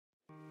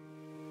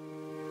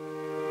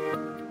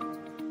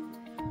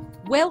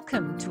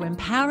Welcome to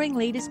Empowering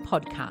Leaders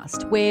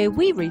podcast, where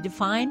we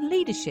redefine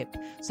leadership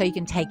so you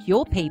can take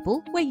your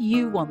people where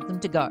you want them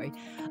to go.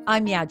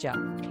 I'm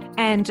Yaja.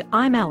 And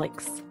I'm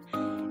Alex.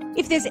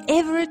 If there's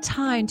ever a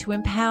time to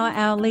empower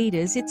our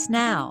leaders, it's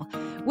now.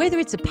 Whether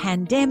it's a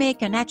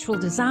pandemic, a natural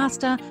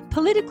disaster,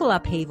 political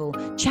upheaval,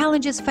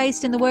 challenges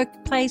faced in the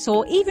workplace,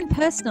 or even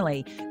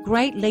personally,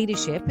 great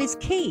leadership is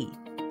key.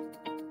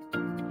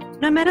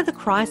 No matter the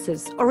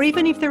crisis, or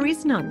even if there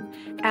is none,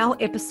 our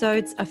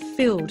episodes are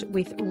filled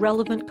with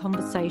relevant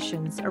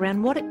conversations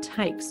around what it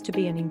takes to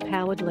be an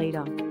empowered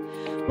leader.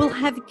 We'll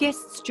have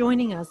guests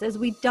joining us as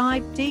we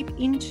dive deep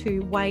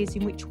into ways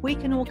in which we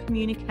can all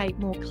communicate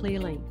more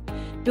clearly,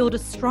 build a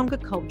stronger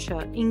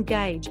culture,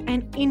 engage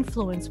and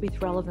influence with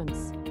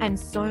relevance, and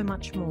so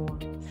much more.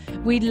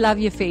 We'd love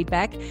your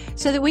feedback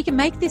so that we can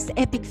make this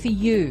epic for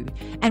you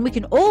and we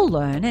can all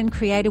learn and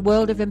create a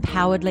world of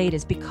empowered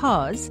leaders,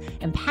 because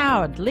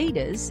empowered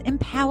leaders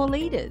empower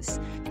leaders.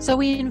 So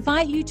we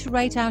invite you to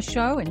rate our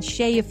show and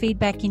share your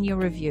feedback in your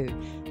review.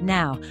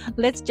 Now,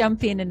 let's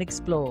jump in and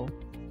explore.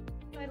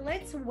 So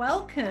let's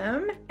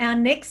welcome our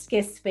next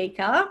guest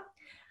speaker.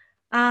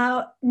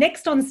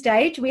 Next on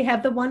stage, we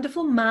have the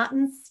wonderful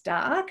Martin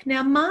Stark.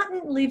 Now,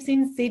 Martin lives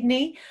in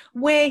Sydney,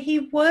 where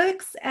he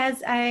works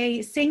as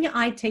a senior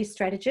IT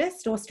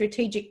strategist or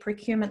strategic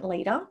procurement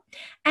leader.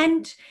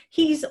 And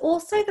he's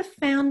also the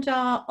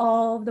founder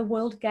of the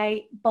World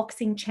Gay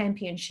Boxing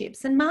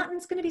Championships. And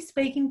Martin's going to be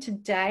speaking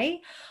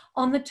today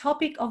on the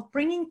topic of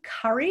bringing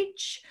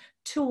courage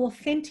to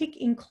authentic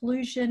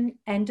inclusion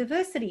and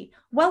diversity.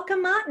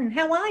 Welcome, Martin.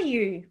 How are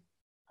you?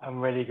 I'm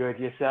really good.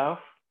 Yourself?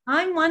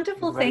 I'm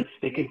wonderful, thank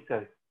you.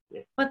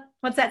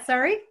 What's that,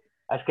 sorry?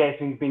 I was saying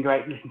it's been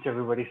great listening to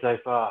everybody so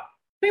far.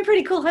 It's been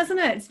pretty cool, hasn't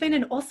it? It's been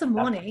an awesome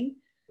morning.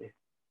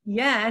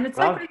 Yeah, and it's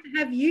so great to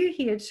have you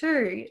here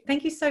too.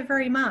 Thank you so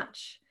very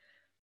much.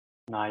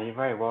 No, you're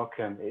very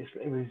welcome.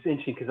 It was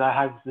interesting because I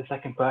had the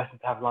second person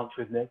to have lunch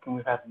with Nick, and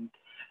we've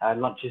had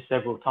lunches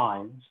several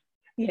times,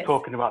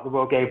 talking about the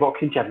World Gay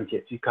Boxing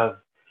Championships, because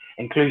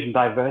inclusion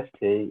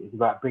diversity is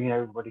about bringing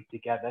everybody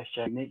together,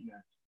 sharing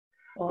uniqueness.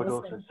 Awesome. But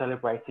also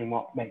celebrating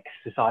what makes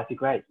society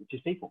great, which is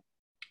people.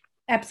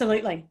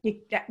 Absolutely.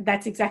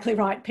 That's exactly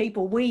right.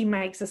 People. We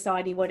make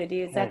society what it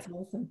is. That's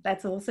awesome.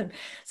 That's awesome.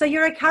 So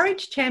you're a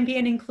courage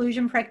champion,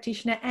 inclusion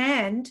practitioner,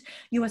 and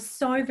you are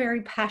so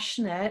very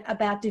passionate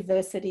about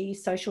diversity,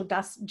 social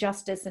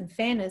justice and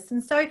fairness.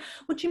 And so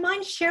would you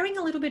mind sharing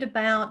a little bit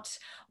about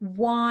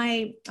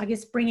why, I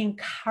guess, bringing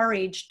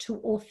courage to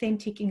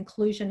authentic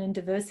inclusion and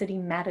diversity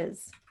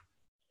matters?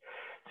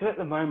 So at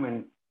the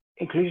moment,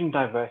 inclusion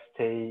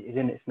diversity is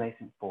in its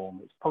nascent form.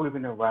 It's probably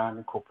been around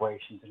in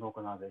corporations and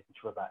organisations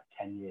for about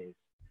 10 years,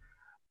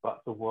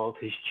 but the world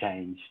has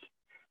changed.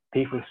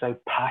 People are so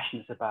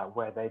passionate about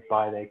where they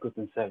buy their goods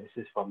and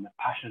services from. They're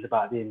passionate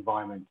about the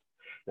environment.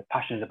 They're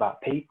passionate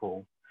about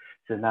people.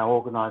 So now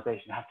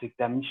organisations have to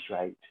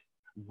demonstrate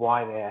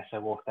why they are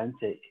so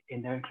authentic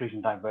in their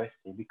inclusion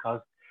diversity,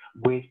 because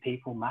we as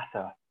people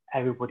matter.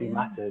 Everybody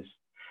matters.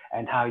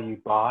 And how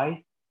you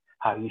buy,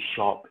 how you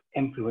shop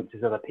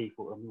influences other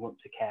people, and we want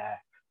to care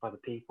for other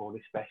people,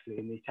 especially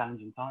in these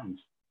challenging times.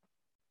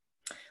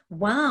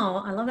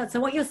 Wow, I love that. So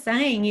what you're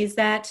saying is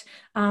that,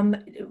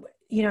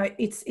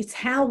 it's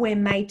how we're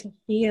made to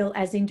feel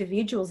as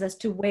individuals as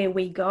to where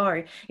we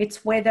go.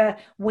 It's whether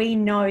we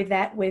know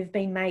that we've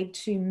been made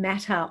to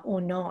matter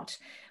or not,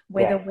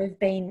 whether we've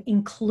been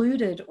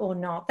included or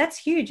not. That's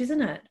huge,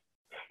 isn't it?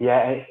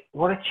 Yeah,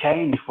 what a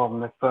change from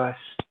my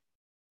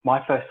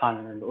first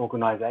time in an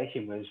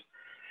organisation was,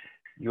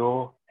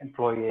 your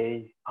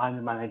employee, I'm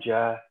the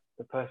manager,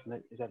 the person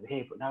that is over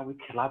here, but now we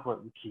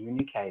collaborate, we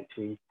communicate.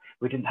 We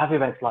didn't have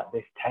events like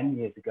this 10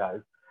 years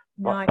ago,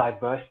 but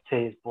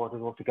diversity has brought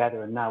us all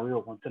together, and now we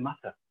all want to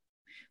matter.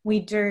 We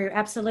do,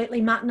 absolutely.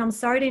 Martin, I'm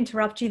sorry to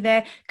interrupt you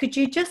there. Could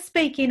you just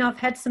speak in?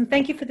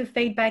 Thank you for the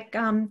feedback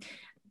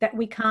that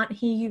we can't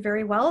hear you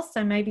very well,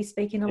 so maybe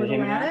speak in a little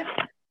louder.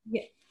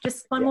 Yeah,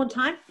 just one more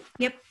time.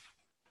 Yep.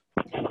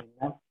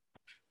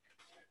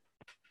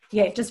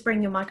 Yeah, just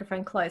bring your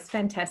microphone close.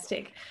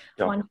 Fantastic.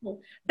 Yep.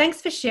 Wonderful.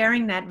 Thanks for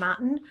sharing that,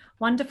 Martin.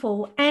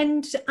 Wonderful.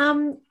 And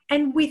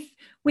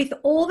with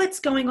all that's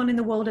going on in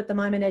the world at the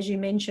moment, as you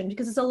mentioned,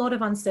 because there's a lot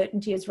of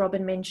uncertainty, as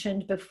Robin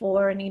mentioned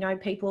before,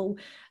 and, people,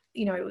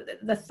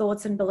 the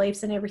thoughts and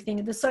beliefs and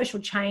everything, the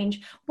social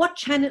change, what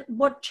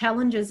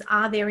challenges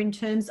are there in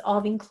terms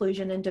of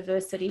inclusion and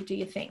diversity, do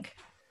you think?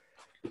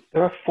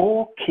 There are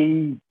 4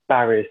 key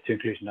barriers to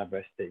inclusion and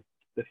diversity.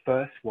 The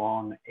first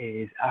one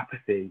is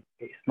apathy.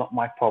 It's not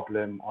my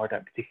problem, or I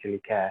don't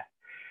particularly care.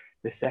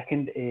 The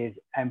second is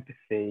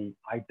empathy.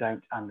 I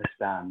don't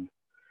understand.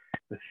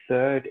 The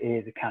third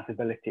is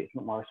accountability. It's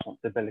not my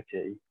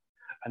responsibility.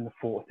 And the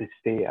fourth is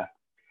fear.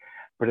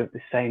 But at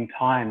the same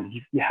time,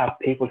 you have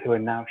people who are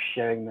now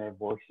sharing their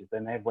voices,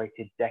 and they've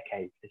waited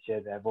decades to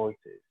share their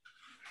voices.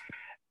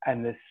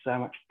 And there's so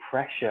much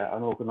pressure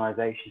on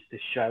organisations to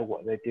show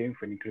what they're doing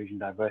for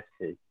inclusion and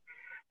diversity.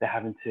 They're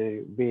having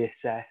to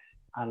reassess,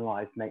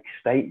 analyse, make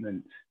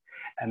statements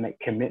and make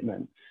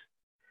commitments,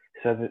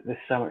 so that there's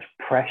so much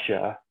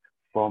pressure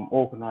from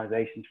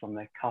organisations, from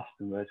their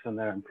customers, from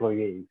their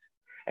employees,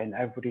 and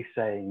everybody's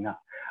saying that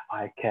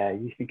I care.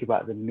 You think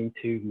about the Me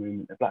Too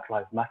movement, the Black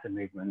Lives Matter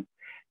movement,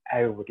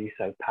 everybody's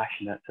so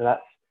passionate. So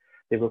that's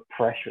the real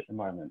pressure at the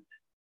moment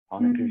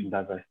on inclusion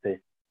and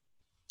diversity.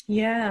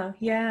 Yeah.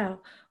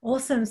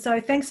 Awesome. So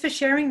thanks for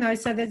sharing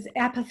those. So there's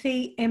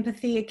apathy,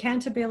 empathy,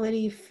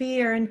 accountability,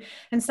 fear,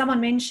 and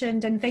someone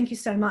mentioned, and thank you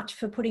so much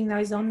for putting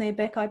those on there,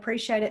 Beck. I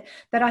appreciate it.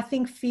 That I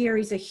think fear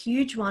is a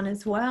huge one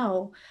as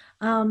well,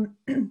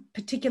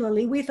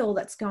 particularly with all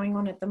that's going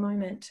on at the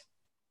moment.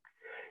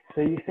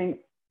 So you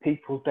think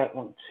people don't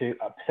want to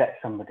upset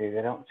somebody,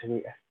 they don't want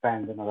to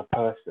offend another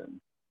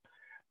person,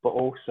 but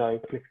also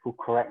political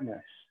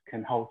correctness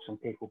can hold some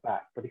people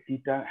back. But if you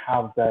don't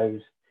have those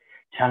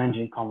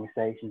challenging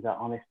conversations, that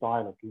honest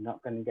dialogue, you're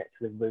not going to get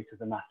to the root of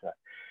the matter.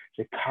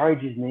 So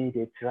courage is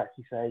needed to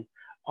actually say,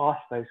 ask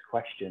those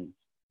questions.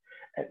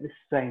 At the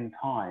same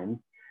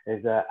time,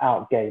 as an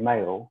out gay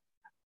male,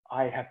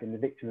 I have been the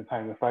victim of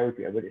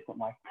homophobia, but it's not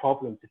my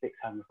problem to fix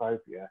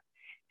homophobia.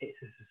 It's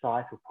a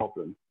societal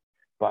problem.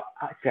 But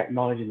actually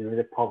acknowledging there is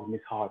a problem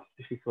is hard,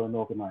 especially for an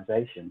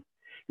organisation,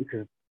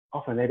 because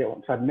often they don't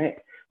want to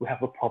admit we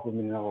have a problem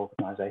in our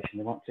organisation.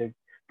 They want to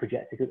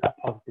project a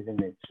positive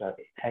image. So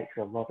it takes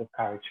a lot of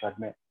courage to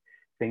admit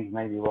things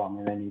may be wrong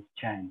and they need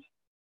to change.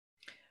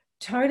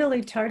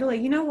 Totally.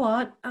 You know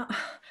what?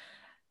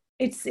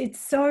 It's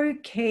so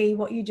key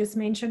what you just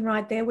mentioned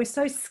right there. We're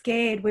so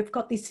scared. We've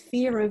got this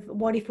fear of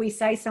what if we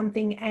say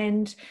something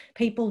and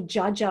people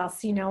judge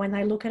us, you know, and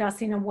they look at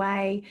us in a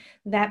way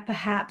that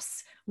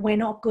perhaps we're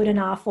not good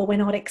enough or we're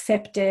not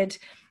accepted.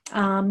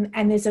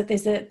 And there's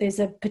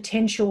a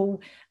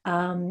potential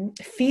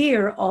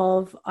fear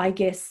of, I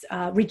guess,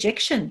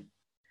 rejection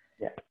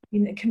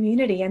in the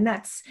community. And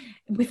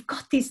we've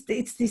got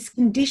it's this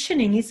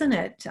conditioning, isn't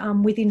it,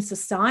 within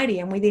society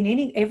and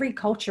within every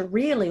culture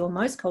really, or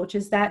most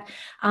cultures, that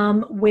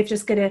we've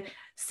just got to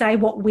say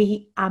what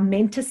we are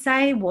meant to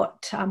say,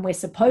 what we're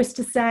supposed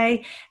to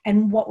say,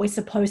 and what we're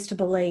supposed to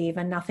believe,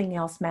 and nothing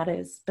else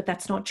matters. But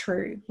that's not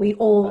true. We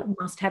all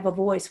must have a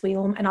voice.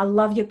 And I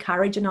love your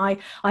courage, and I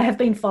have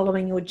been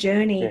following your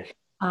journey. Yeah.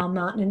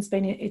 Martin,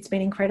 it's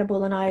been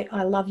incredible, and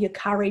I love your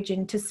courage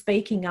into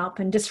speaking up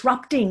and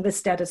disrupting the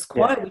status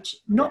quo, which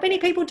not many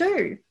people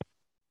do.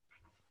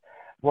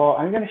 Well,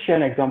 I'm going to share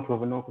an example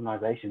of an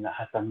organisation that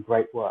has done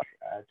great work.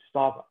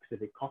 Starbucks, the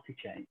big coffee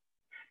chain.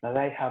 Now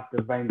they have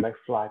the rainbow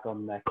flag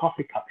on their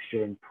coffee cups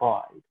during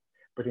Pride,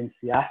 but in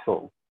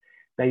Seattle,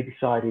 they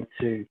decided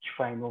to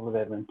train all of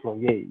their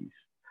employees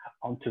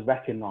on to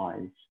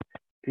recognise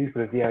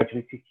people of the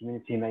LGBT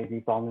community may be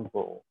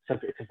vulnerable,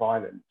 subject to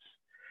violence,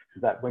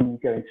 so that when you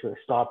go into a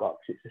Starbucks,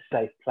 it's a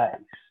safe place.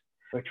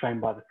 We're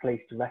trained by the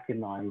police to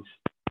recognise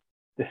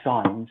the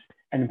signs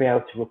and be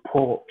able to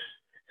report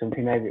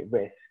something maybe at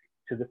risk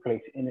to the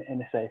police in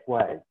a safe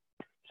way.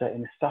 So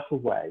in a subtle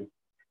way,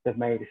 they've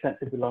made a sense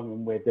of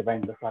belonging with the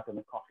rainbow flag on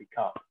the coffee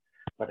cup,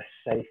 but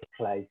a safe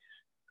place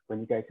when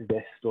you go to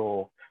their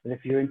store. And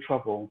if you're in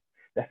trouble,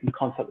 they can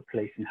contact the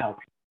police and help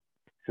you.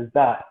 So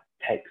that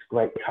takes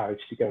great courage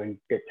to go and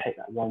take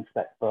that one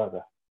step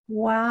further.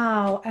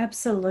 Wow,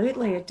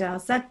 absolutely it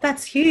does.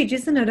 That's huge,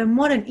 isn't it? And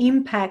what an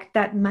impact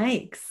that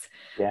makes.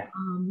 Yeah.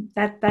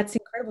 That's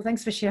incredible.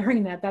 Thanks for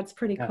sharing that. That's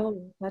pretty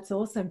cool. That's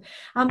awesome.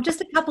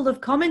 Just a couple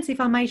of comments, if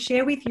I may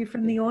share with you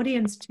from the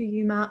audience to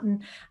you,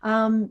 Martin.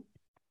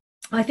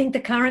 I think the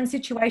current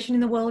situation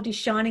in the world is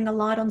shining a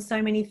light on so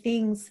many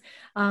things.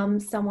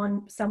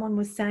 Someone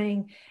was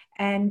saying,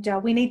 and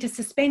we need to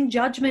suspend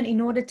judgment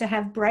in order to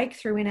have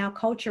breakthrough in our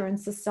culture and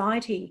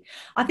society.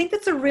 I think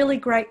that's a really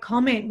great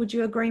comment. Would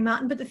you agree,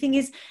 Martin? But the thing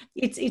is,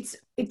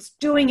 it's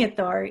doing it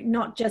though,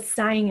 not just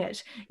saying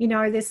it. You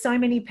know, there's so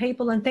many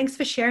people, and thanks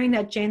for sharing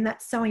that, Jen.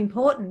 That's so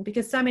important,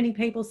 because so many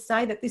people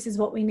say that this is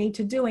what we need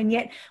to do, and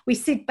yet we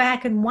sit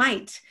back and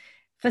wait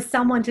for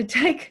someone to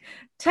take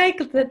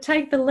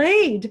the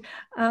lead.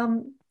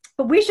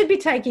 But we should be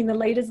taking the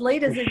lead as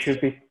leaders. We should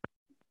be.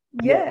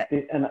 Yeah.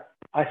 And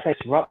I say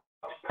disrupt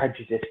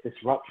prejudice,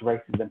 disrupt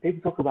racism. People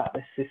talk about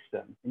the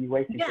system, and you're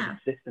waiting for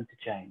the system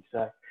to change.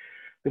 So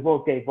the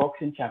World Gay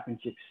Boxing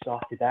Championship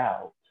started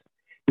out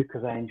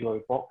because I enjoy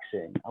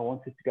boxing. I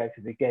wanted to go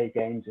to the Gay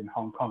Games in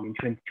Hong Kong in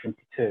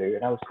 2022,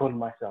 and I was calling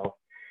myself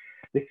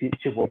the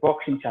future World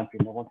Boxing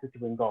Champion. I wanted to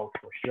win gold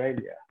for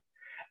Australia.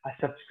 I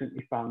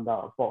subsequently found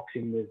out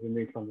boxing was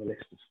removed from the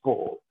list of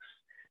sports.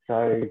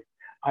 So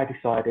I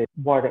decided,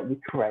 why don't we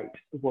create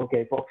the World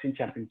Gay Boxing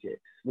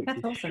Championships, which is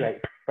awesome.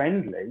 Straight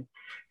friendly,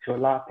 to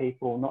allow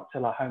people not to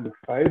allow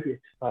homophobia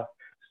to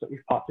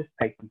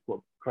participate in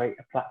sport, create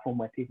a platform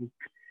where people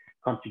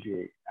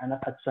contribute. And I've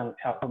had so much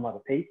help from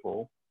other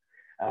people.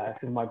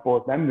 Some of my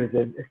board members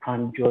have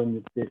kind of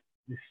joined this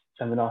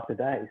seminar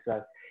today.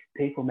 So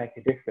people make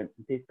a difference,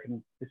 and people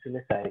can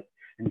facilitate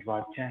and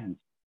drive change.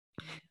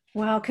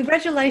 Wow,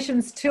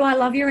 congratulations too. I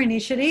love your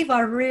initiative.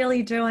 I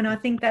really do. And I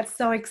think that's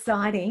so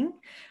exciting.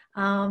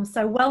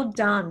 So well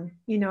done.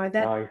 You know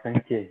that. No,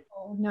 thank you.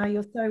 Oh, no,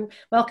 you're so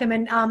welcome.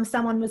 And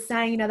someone was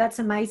saying, you know, that's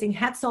amazing.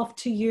 Hats off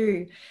to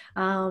you.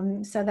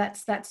 So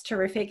that's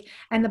terrific.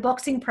 And the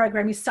boxing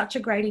program is such a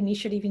great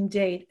initiative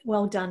indeed.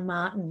 Well done,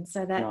 Martin.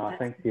 So No,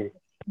 thank you.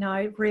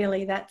 no,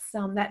 really,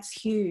 that's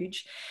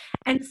huge.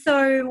 And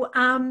so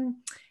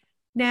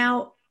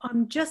now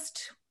I'm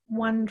just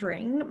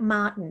wondering,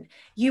 Martin,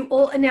 you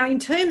all now in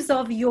terms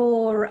of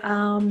your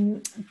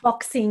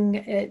boxing,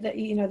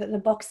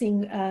 the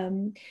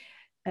boxing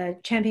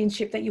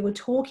championship that you were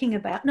talking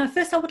about. No,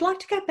 first I would like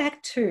to go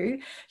back to,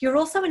 you're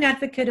also an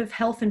advocate of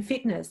health and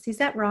fitness. Is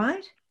that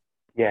right?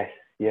 Yes.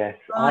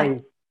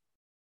 Right.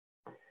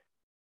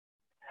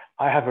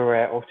 I have a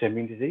rare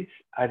autoimmune disease,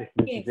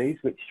 Addison's disease,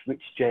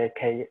 which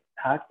JFK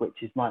had, which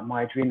is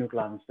my adrenal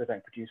glands that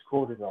don't produce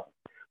cortisol,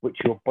 which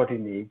your body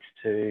needs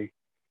to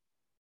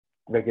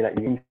regulate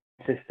your immune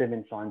system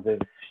in signs of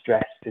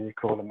stress,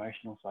 physical,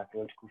 emotional,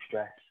 psychological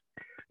stress.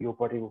 Your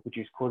body will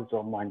produce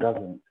cortisol, mine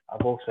doesn't.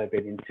 I've also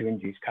been in 2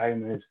 induced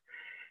comas.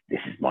 This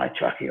is my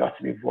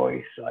tracheotomy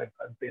voice.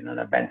 I've been on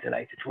a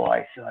ventilator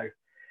twice. So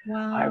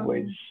wow. I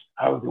was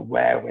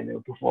aware when they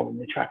were performing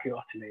the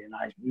tracheotomy, and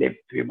I lived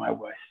through my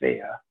worst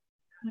fear.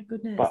 My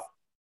goodness.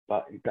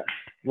 But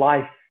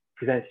life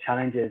presents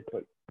challenges,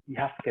 but you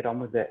have to get on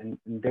with it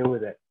and deal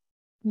with it.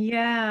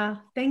 Yeah,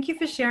 thank you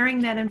for sharing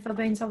that and for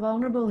being so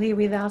vulnerable here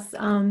with us,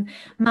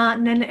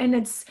 Martin. And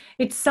it's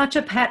such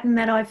a pattern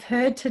that I've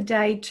heard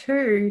today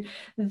too,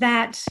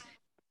 that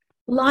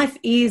life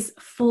is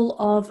full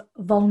of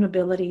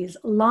vulnerabilities.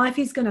 Life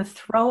is going to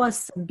throw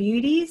us some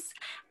beauties,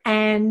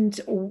 and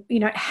you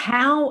know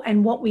how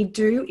and what we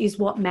do is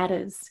what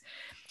matters.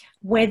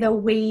 Whether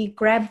we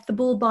grab the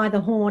bull by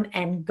the horn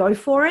and go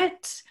for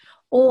it,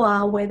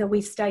 or whether we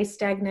stay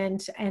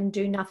stagnant and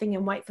do nothing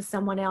and wait for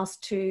someone else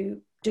to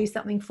do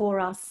something for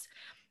us.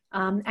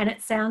 And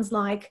it sounds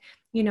like,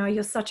 you know,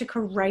 you're such a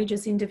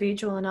courageous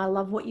individual, and I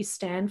love what you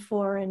stand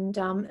for. And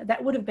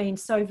that would have been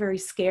so very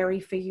scary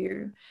for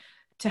you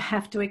to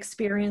have to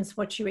experience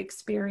what you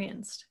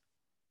experienced.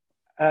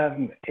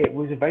 It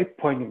was a very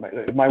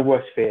poignant. My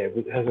worst fear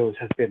has always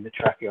been the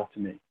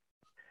tracheotomy.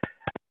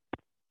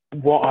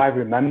 What I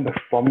remember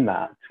from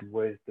that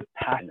was the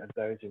passion of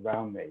those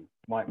around me.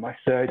 My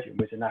surgeon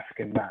was an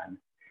African man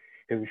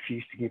who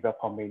refused to give up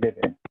on me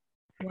living.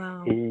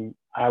 Wow.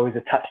 I was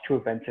attached to a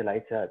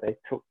ventilator. They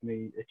took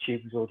me, a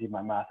tube was already in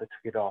my mouth. I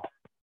took it off.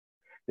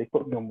 They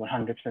put me on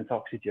 100%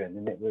 oxygen,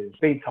 and it was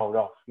being told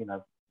off, you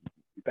know,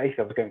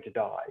 basically I was going to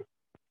die.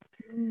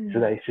 So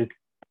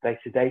they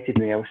sedated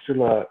me. I was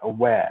still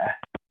aware,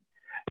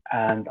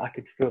 and I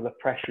could feel the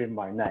pressure in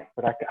my neck,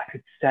 but I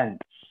could sense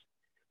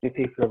the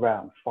people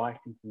around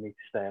fighting for me to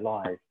stay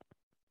alive.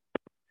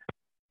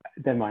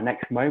 Then my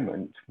next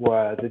moment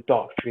were the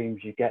dark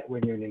dreams you get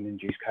when you're in an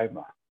induced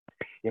coma.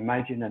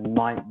 Imagine a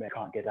nightmare you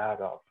can't get out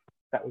of.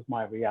 That was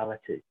my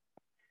reality.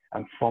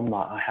 And from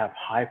that, I have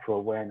hyper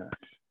awareness.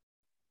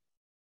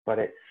 But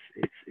it's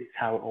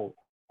how it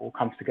all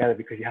comes together,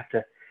 because you have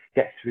to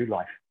get through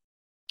life.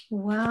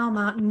 Wow,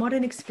 Martin, what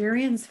an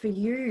experience for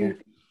you. Yeah.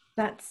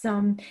 That's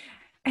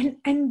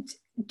and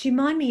do you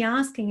mind me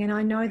asking, and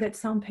I know that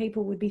some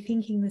people would be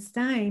thinking the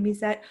same, is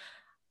that,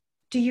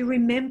 do you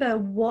remember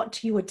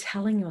what you were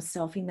telling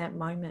yourself in that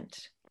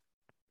moment?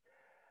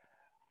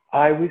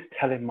 I was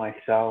telling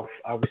myself,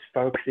 I was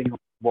focusing on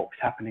what was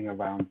happening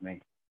around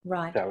me.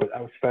 Right. So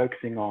I was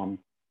focusing on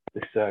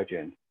the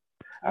surgeon.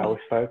 Right. I was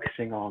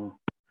focusing on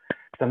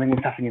something was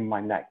happening in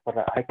my neck, but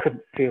I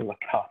couldn't feel the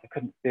cut. I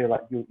couldn't feel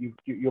like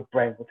your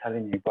brain was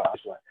telling you, but I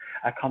was like,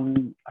 I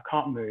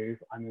can't move.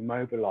 I'm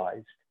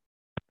immobilized,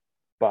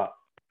 but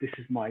this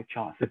is my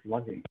chance of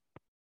living.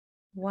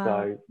 Wow.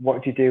 So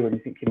what do you do when you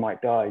think you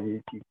might die?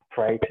 You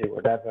pray to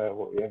whatever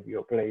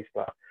your beliefs,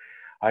 but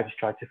I just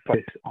tried to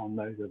focus on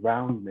those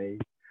around me,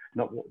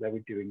 not what they were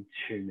doing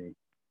to me.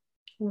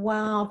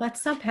 Wow,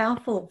 that's so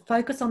powerful.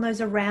 Focus on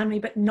those around me,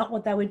 but not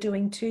what they were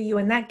doing to you.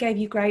 And that gave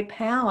you great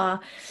power.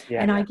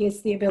 Yeah. And I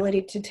guess the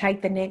ability to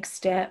take the next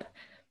step.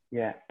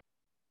 Yeah.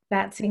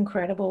 That's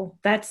incredible.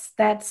 That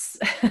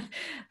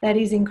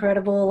is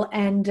incredible.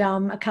 And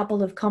a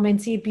couple of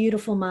comments here.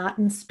 Beautiful,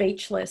 Martin,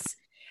 speechless.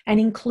 And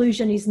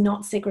inclusion is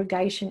not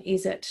segregation,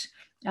 is it?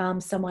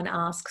 Someone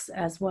asks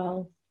as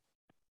well.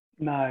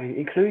 No,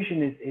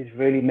 inclusion is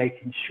really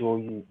making sure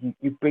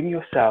you bring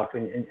yourself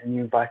and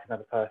you invite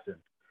another person.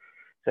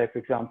 So, for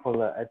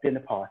example, at a dinner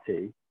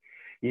party,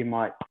 you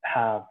might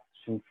have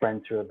some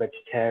friends who are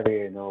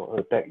vegetarian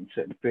or don't eat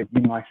certain food.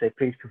 You might say,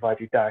 please provide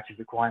your dietary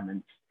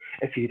requirements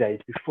a few days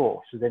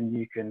before, so then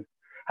you can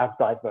have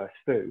diverse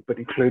food, but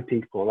include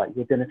people like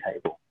your dinner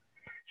table.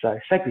 So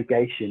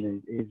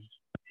segregation is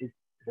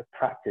a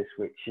practice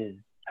which is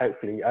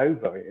hopefully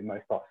over in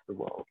most parts of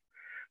the world.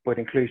 But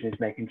inclusion is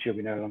making sure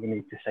we no longer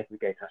need to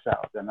segregate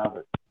ourselves and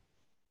others.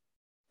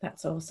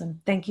 That's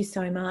awesome. Thank you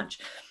so much.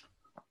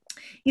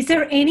 Is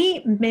there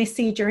any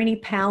message or any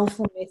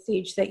powerful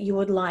message that you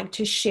would like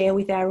to share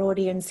with our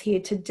audience here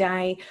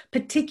today,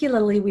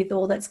 particularly with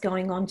all that's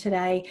going on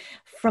today,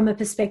 from a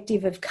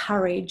perspective of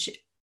courage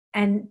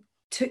and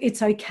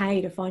it's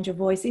okay to find your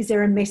voice? Is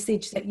there a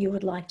message that you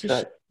would like to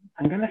share?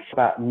 I'm going to say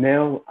about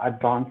nil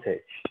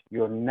advantage,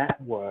 your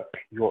network,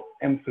 your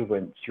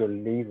influence, your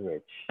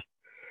leverage.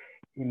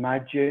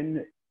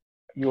 Imagine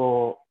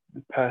you're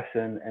the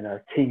person in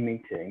a team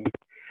meeting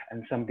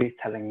and somebody's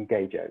telling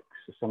gay jokes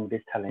or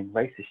somebody's telling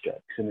racist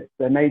jokes, and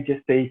they may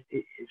just be,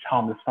 it's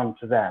harmless fun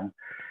to them,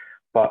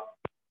 but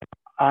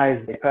I,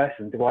 as a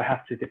person, do I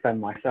have to defend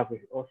myself?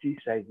 Or if you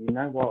say, you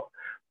know what,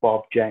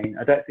 Bob, Jane,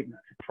 I don't think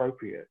that's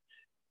appropriate.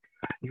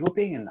 You're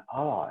being an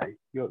ally,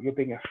 you're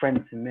being a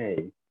friend to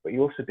me, but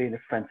you're also being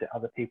a friend to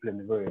other people in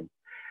the room.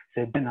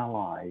 So be an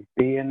ally,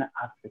 be an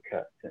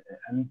advocate,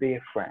 and be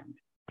a friend.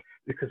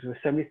 Because there are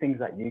so many things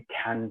that you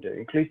can do.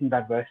 Inclusion and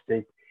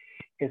diversity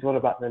is all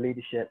about the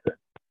leadership at the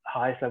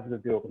highest levels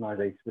of the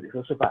organisation, but it's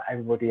also about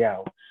everybody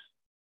else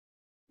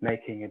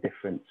making a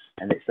difference.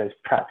 And it's those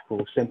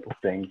practical, simple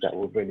things that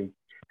will really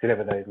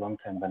deliver those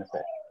long-term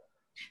benefits.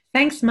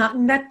 Thanks,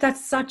 Martin.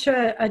 That's such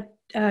a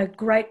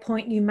great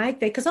point you make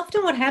there, because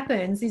often what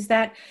happens is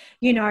that,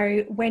 you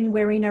know, when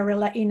we're in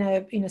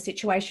a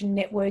situation,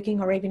 networking,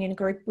 or even in a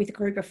group with a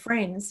group of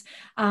friends,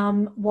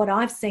 what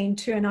I've seen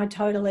too, and I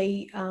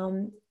totally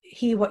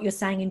hear what you're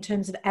saying in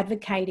terms of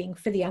advocating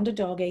for the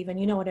underdog, even,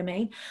 you know what I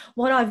mean?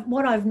 What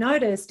I've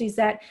noticed is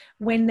that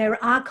when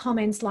there are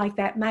comments like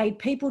that made,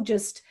 people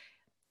just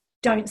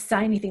don't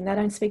say anything. They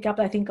don't speak up.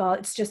 They think, oh,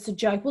 it's just a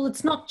joke. Well,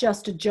 it's not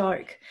just a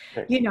joke,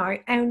 you know,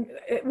 and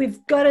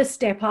we've got to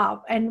step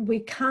up, and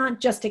we can't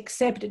just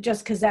accept it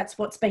just because that's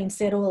what's been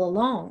said all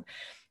along.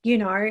 You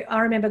know, I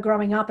remember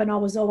growing up and I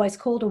was always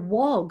called a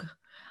wog,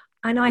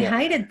 and I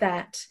hated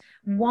that.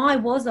 Why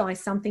was I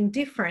something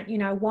different? You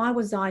know, why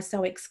was I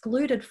so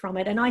excluded from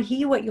it? And I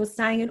hear what you're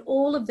saying, and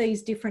all of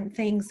these different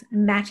things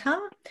matter,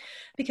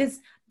 because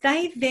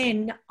they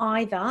then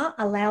either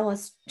allow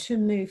us to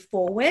move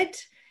forward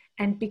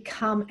and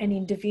become an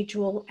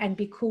individual and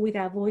be cool with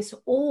our voice,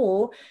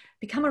 or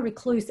become a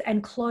recluse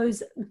and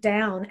close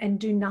down and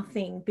do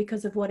nothing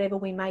because of whatever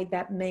we made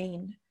that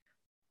mean.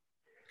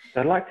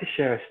 So I'd like to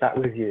share a stat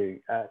with you.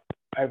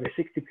 Over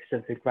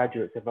 60% of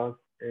graduates of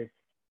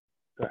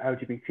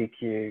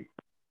LGBTQ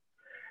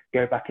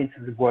go back into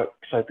the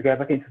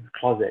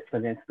closet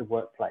when they enter the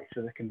workplace.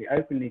 So they can be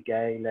openly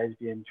gay,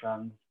 lesbian,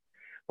 trans,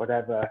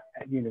 whatever,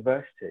 at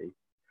university,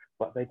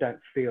 but they don't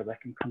feel they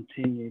can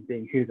continue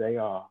being who they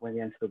are when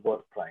they enter the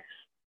workplace.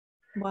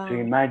 Wow. So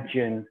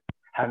imagine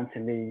having to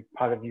leave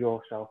part of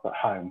yourself at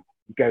home.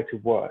 You go to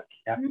work,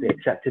 you have to be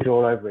accepted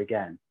all over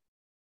again.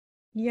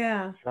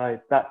 Yeah. So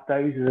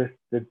those are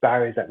the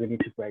barriers that we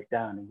need to break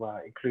down, and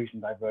where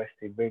inclusion and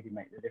diversity really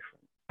make the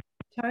difference.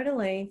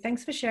 Totally.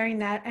 Thanks for sharing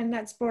that. And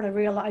that's brought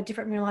a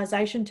different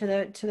realization to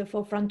the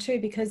forefront too,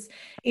 because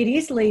it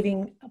is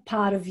leaving a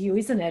part of you,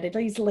 isn't it? It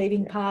is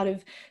leaving part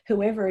of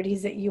whoever it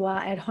is that you are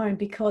at home,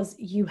 because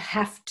you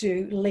have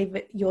to leave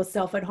it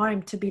yourself at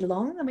home to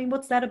belong. I mean,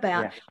 what's that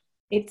about?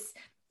 Yeah.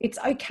 It's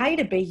okay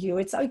to be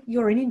you.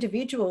 You're an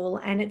individual,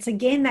 and it's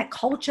again that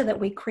culture that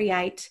we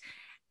create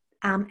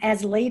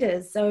as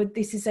leaders. So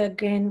this is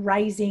again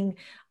raising,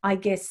 I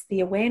guess, the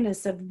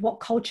awareness of what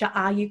culture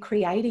are you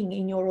creating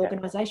in your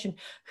organization?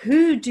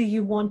 Who do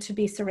you want to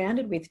be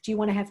surrounded with? Do you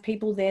want to have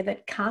people there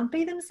that can't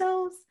be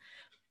themselves?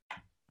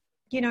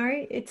 You know,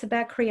 it's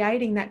about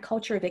creating that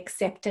culture of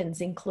acceptance,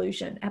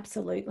 inclusion.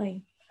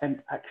 Absolutely.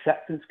 And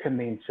acceptance can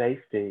mean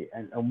safety.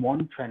 And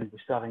one trend we're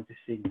starting to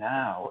see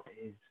now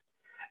is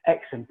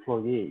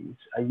ex-employees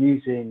are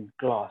using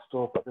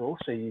Glassdoor, but they're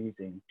also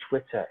using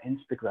Twitter,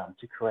 Instagram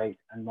to create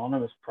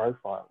anonymous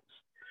profiles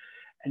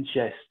and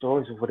share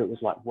stories of what it was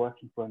like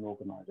working for an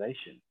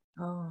organization.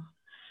 Oh.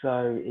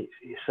 So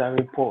it's so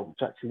important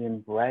to actually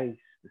embrace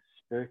the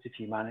spirit of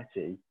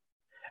humanity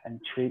and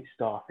treat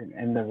staff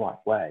in the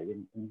right way,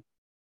 and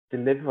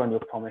deliver on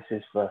your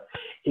promises for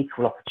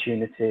equal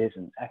opportunities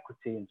and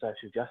equity and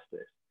social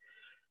justice.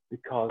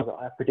 Because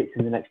I predict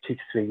in the next 2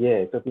 to 3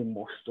 years, there'll be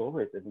more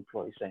stories of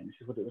employees saying this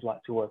is what it was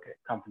like to work at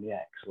company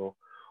X or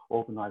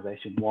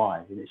organization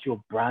Y. And it's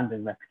your brand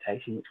and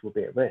reputation which will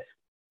be at risk.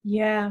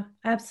 Yeah,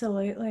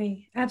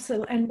 absolutely.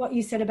 Absolutely. And what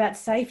you said about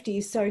safety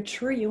is so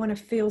true. You want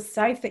to feel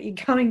safe that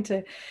you're going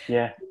to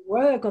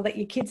work, or that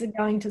your kids are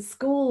going to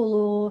school,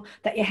 or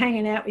that you're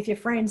hanging out with your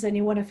friends, and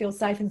you want to feel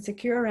safe and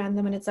secure around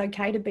them. And it's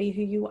okay to be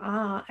who you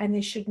are. And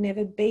there should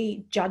never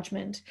be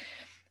judgment.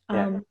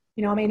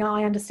 You know, I mean,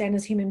 I understand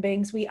as human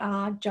beings, we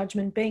are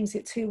judgment beings.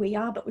 It's who we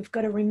are, but we've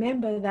got to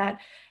remember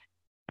that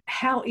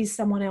how is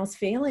someone else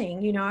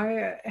feeling? You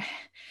know,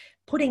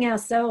 putting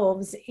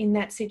ourselves in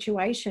that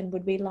situation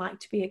would be like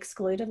to be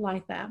excluded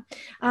like that.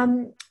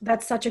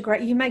 That's such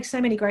you make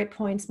so many great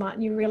points,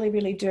 Martin. You really,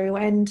 really do.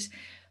 And,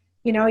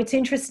 you know, it's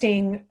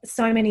interesting,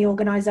 so many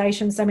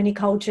organizations, so many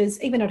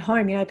cultures, even at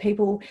home, you know,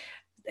 people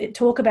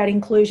talk about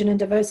inclusion and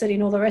diversity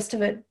and all the rest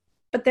of it,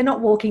 but they're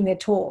not walking their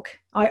talk.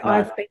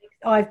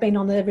 I've been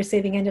on the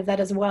receiving end of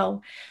that as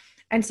well.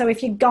 And so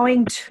if you're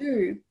going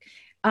to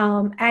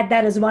add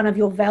that as one of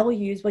your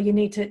values, well, you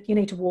need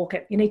to walk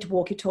it. You need to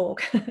walk your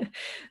talk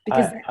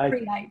because that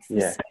creates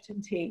the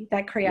certainty,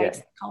 that creates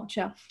the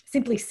culture.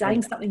 Simply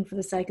saying something for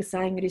the sake of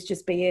saying it is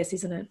just BS,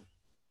 isn't it?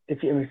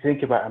 if you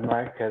think about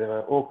America, there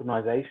are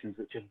organisations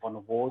which have won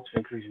awards for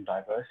inclusion and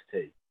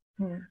diversity,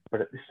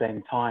 but at the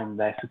same time,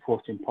 they're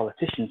supporting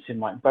politicians who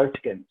might vote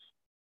against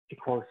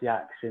equality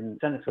acts in the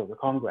Senate or the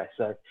Congress.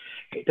 So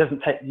it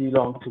doesn't take you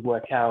long to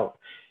work out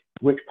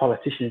which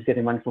politician is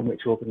getting money from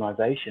which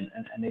organisation.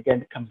 And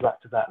again, it comes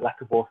back to that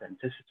lack of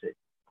authenticity.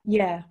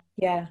 Yeah,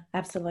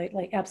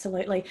 absolutely.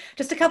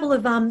 Just a couple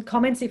of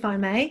comments, if I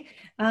may.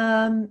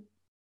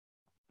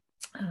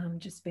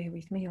 Just bear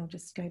with me. I'll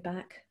just go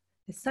back.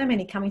 There's so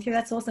many coming through.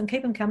 That's awesome.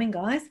 Keep them coming,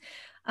 guys.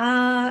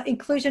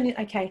 Inclusion.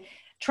 Okay.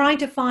 Trying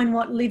to find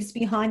what lives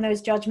behind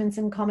those judgments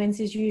and comments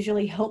is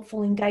usually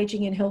helpful,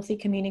 engaging in healthy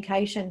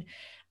communication.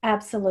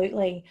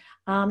 Absolutely.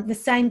 The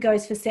same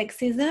goes for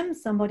sexism.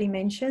 Somebody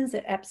mentions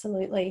it.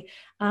 Absolutely.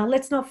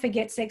 Let's not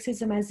forget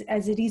sexism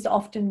as it is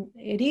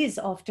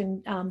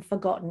often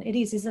forgotten. It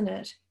is, isn't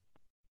it?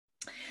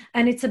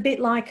 And it's a bit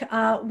like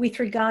with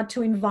regard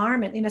to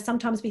environment. You know,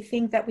 sometimes we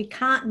think that we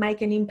can't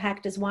make an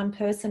impact as one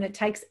person. It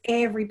takes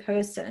every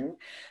person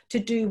to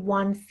do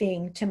one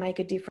thing to make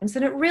a difference.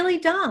 And it really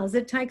does.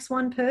 It takes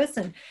one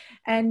person.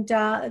 And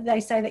they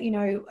say that, you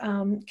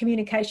know,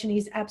 communication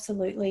is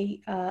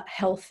absolutely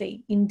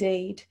healthy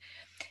indeed.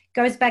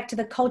 Goes back to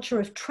the culture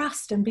of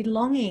trust and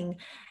belonging.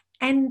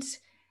 And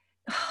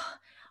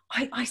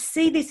I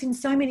see this in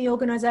so many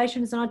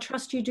organisations, and I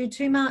trust you do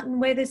too, Martin,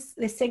 where there's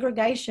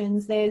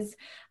segregations, there's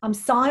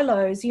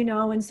silos, you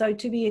know, and so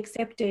to be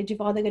accepted,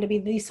 you've either got to be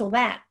this or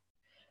that.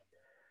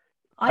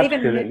 I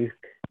even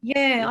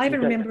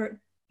remember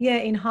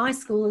in high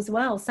school as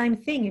well, same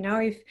thing, you know,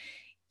 if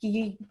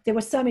there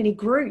were so many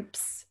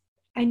groups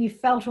and you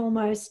felt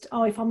almost,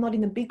 oh, if I'm not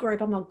in the big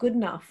group, I'm not good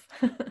enough.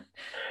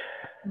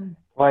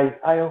 Well,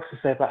 I also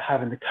say about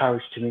having the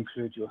courage to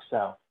include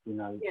yourself, you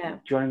know,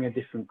 joining a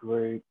different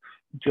group,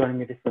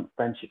 joining a different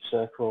friendship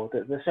circle.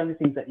 There's so many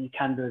things that you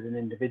can do as an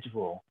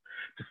individual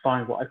to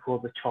find what I call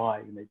the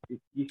tribe. You know,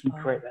 you can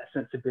create that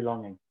sense of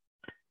belonging.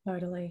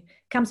 Totally.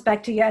 Comes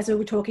back to, as we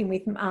were talking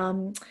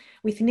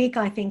with Nick,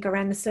 I think,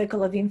 around the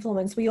circle of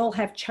influence. We all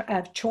have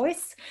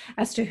choice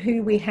as to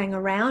who we hang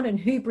around and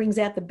who brings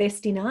out the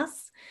best in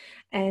us.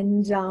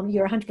 And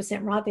you're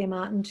 100% right there,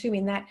 Martin, too,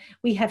 in that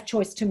we have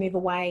choice to move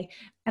away.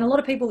 And a lot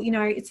of people, you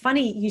know, it's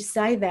funny you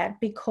say that,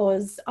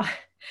 because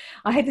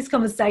I had this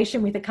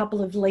conversation with a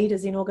couple of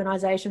leaders in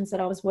organisations that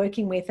I was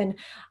working with, and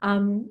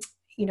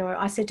you know,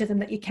 I said to them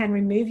that you can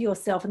remove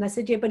yourself, and they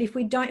said, yeah, but if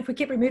we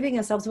keep removing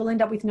ourselves, we'll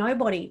end up with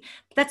nobody.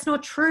 But that's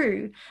not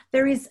true.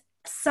 There's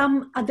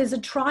a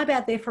tribe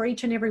out there for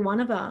each and every one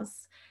of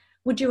us.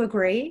 Would you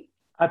agree?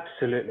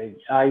 Absolutely.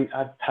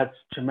 I've had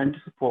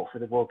tremendous support for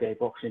the World Gay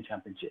Boxing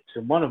Championships,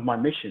 and one of my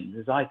missions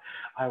is I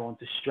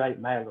want a straight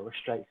male or a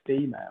straight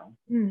female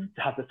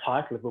to have the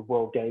title of a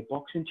World Gay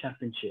Boxing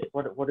Championship.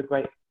 What a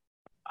great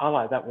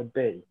ally that would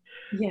be.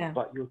 Yeah.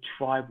 But your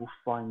tribe will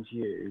find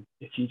you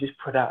if you just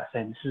put out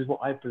saying, this is what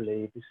I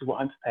believe, this is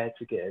what I'm prepared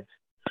to give,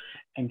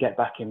 and get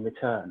back in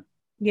return.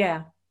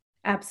 Yeah.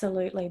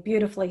 Absolutely.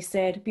 Beautifully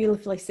said.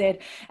 Beautifully said.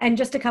 And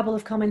just a couple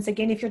of comments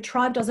again. If your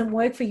tribe doesn't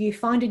work for you,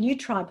 find a new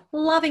tribe.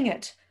 Loving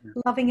it.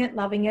 Loving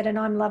it. And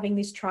I'm loving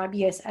this tribe.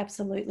 Yes,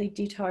 absolutely.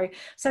 Ditto.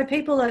 So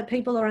people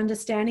are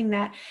understanding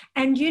that.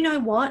 And you know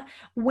what?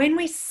 When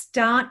we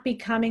start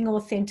becoming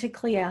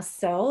authentically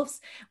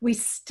ourselves, we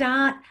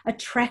start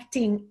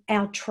attracting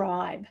our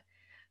tribe.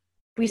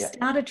 We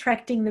start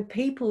attracting the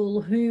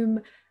people whom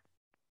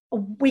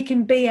we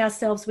can be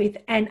ourselves with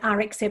and are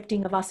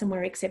accepting of us, and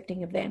we're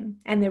accepting of them.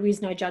 And there is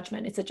no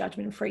judgment. It's a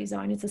judgment-free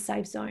zone. It's a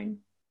safe zone.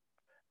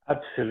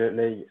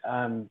 Absolutely.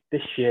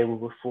 This year we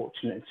were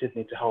fortunate in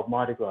Sydney to hold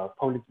Mardi Gras,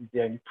 probably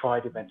the only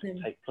Pride event to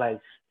take place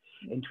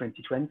in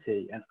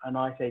 2020. And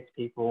I say to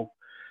people,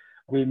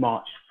 we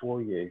marched for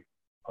you.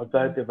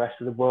 Although the rest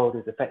of the world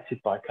is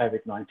affected by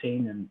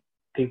COVID-19 and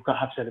people can't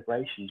have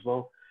celebrations,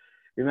 well,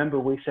 remember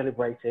we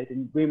celebrated,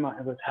 and we might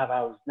be able to have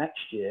ours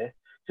next year.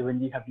 So when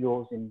you have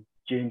yours in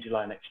June,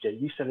 July next year,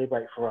 you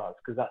celebrate for us,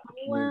 because that's the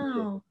community.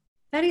 Wow,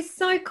 that is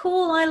so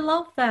cool. I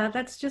love that.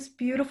 That's just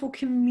beautiful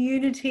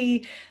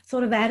community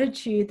sort of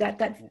attitude,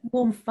 that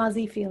warm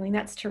fuzzy feeling.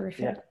 That's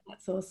terrific. Yeah.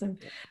 That's awesome.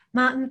 Yeah.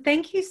 Martin,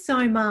 thank you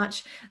so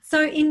much.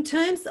 So in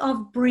terms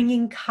of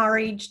bringing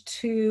courage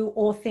to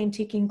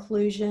authentic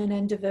inclusion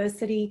and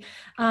diversity,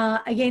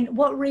 again,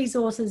 what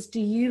resources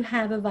do you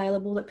have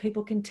available that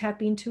people can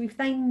tap into if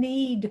they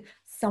need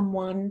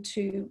someone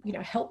to, you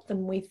know, help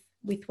them with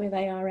where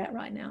they are at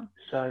right now?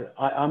 So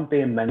I'm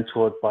being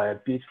mentored by a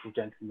beautiful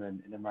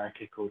gentleman in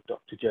America called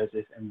Dr.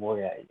 Joseph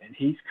Moyer, and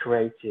he's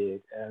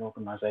created an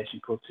organization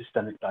called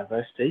Systemic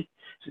Diversity.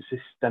 So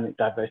it's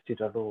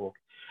systemicdiversity.org.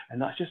 And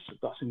that's just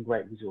got some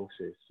great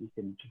resources you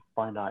can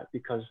find out,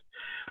 because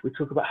we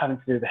talk about having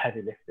to do the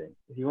heavy lifting.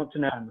 If you want to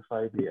know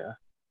homophobia,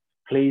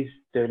 please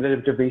do a little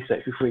bit of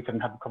research before you come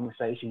and have a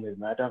conversation with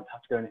me. I don't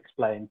have to go and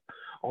explain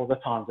all the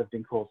times I've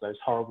been called those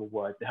horrible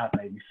words that have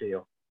made me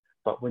feel.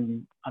 But when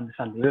you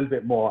understand a little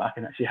bit more, I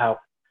can actually help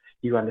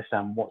you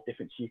understand what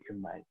difference you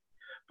can make.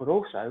 But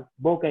also,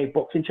 World Gay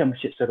Boxing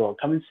Championships.org,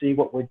 come and see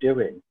what we're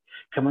doing.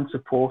 Come and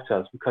support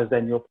us, because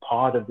then you're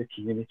part of the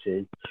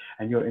community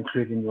and you're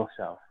including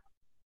yourself.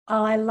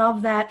 Oh, I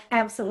love that.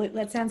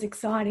 Absolutely. That sounds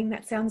exciting.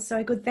 That sounds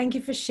so good. Thank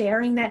you for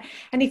sharing that.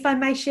 And if I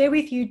may share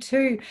with you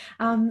too,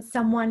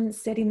 someone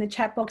said in the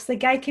chat box, the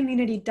gay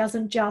community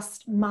doesn't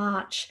just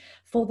march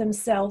for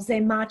themselves.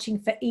 They're marching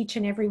for each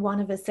and every one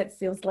of us that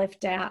feels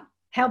left out.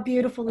 How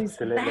beautiful is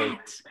that?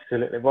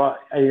 Absolutely. Well,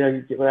 you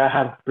know, where I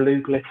have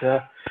blue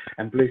glitter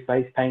and blue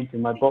face paint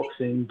and my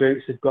boxing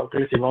boots have got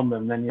glitter on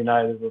them, then you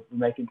know we're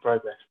making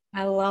progress.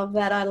 I love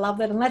that. I love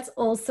that. And let's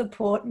all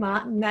support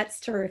Martin. That's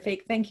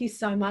terrific. Thank you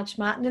so much,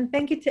 Martin. And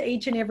thank you to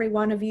each and every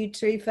one of you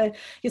too for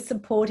your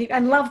supportive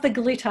and love the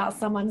glitter.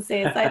 Someone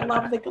says they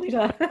love the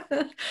glitter.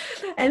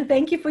 And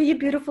thank you for your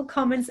beautiful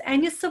comments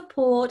and your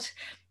support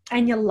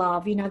and your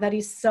love. You know, that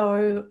is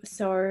so,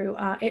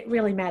 it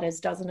really matters,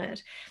 doesn't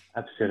it?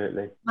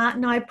 Absolutely.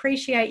 Martin, I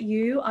appreciate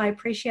you. I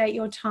appreciate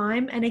your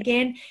time. And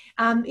again,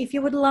 if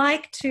you would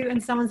like to,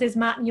 and someone says,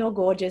 Martin, you're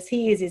gorgeous.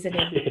 He is, isn't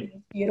he?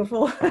 He's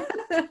beautiful.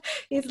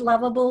 He's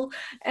lovable.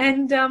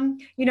 And,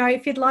 you know,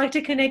 if you'd like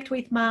to connect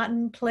with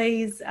Martin,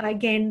 please,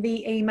 again,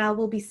 the email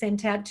will be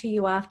sent out to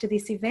you after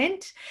this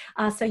event.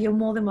 So you're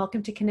more than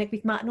welcome to connect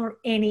with Martin or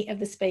any of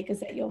the speakers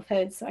that you've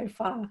heard so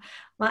far.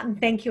 Martin,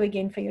 thank you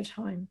again for your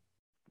time.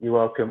 You're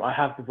welcome. I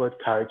have the word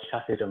courage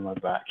tatted on my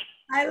back.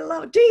 I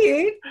love, do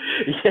you?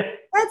 Yeah.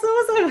 That's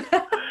awesome.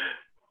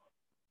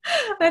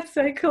 That's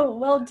so cool.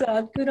 Well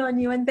done. Good on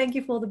you. And thank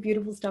you for all the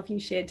beautiful stuff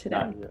you shared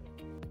today.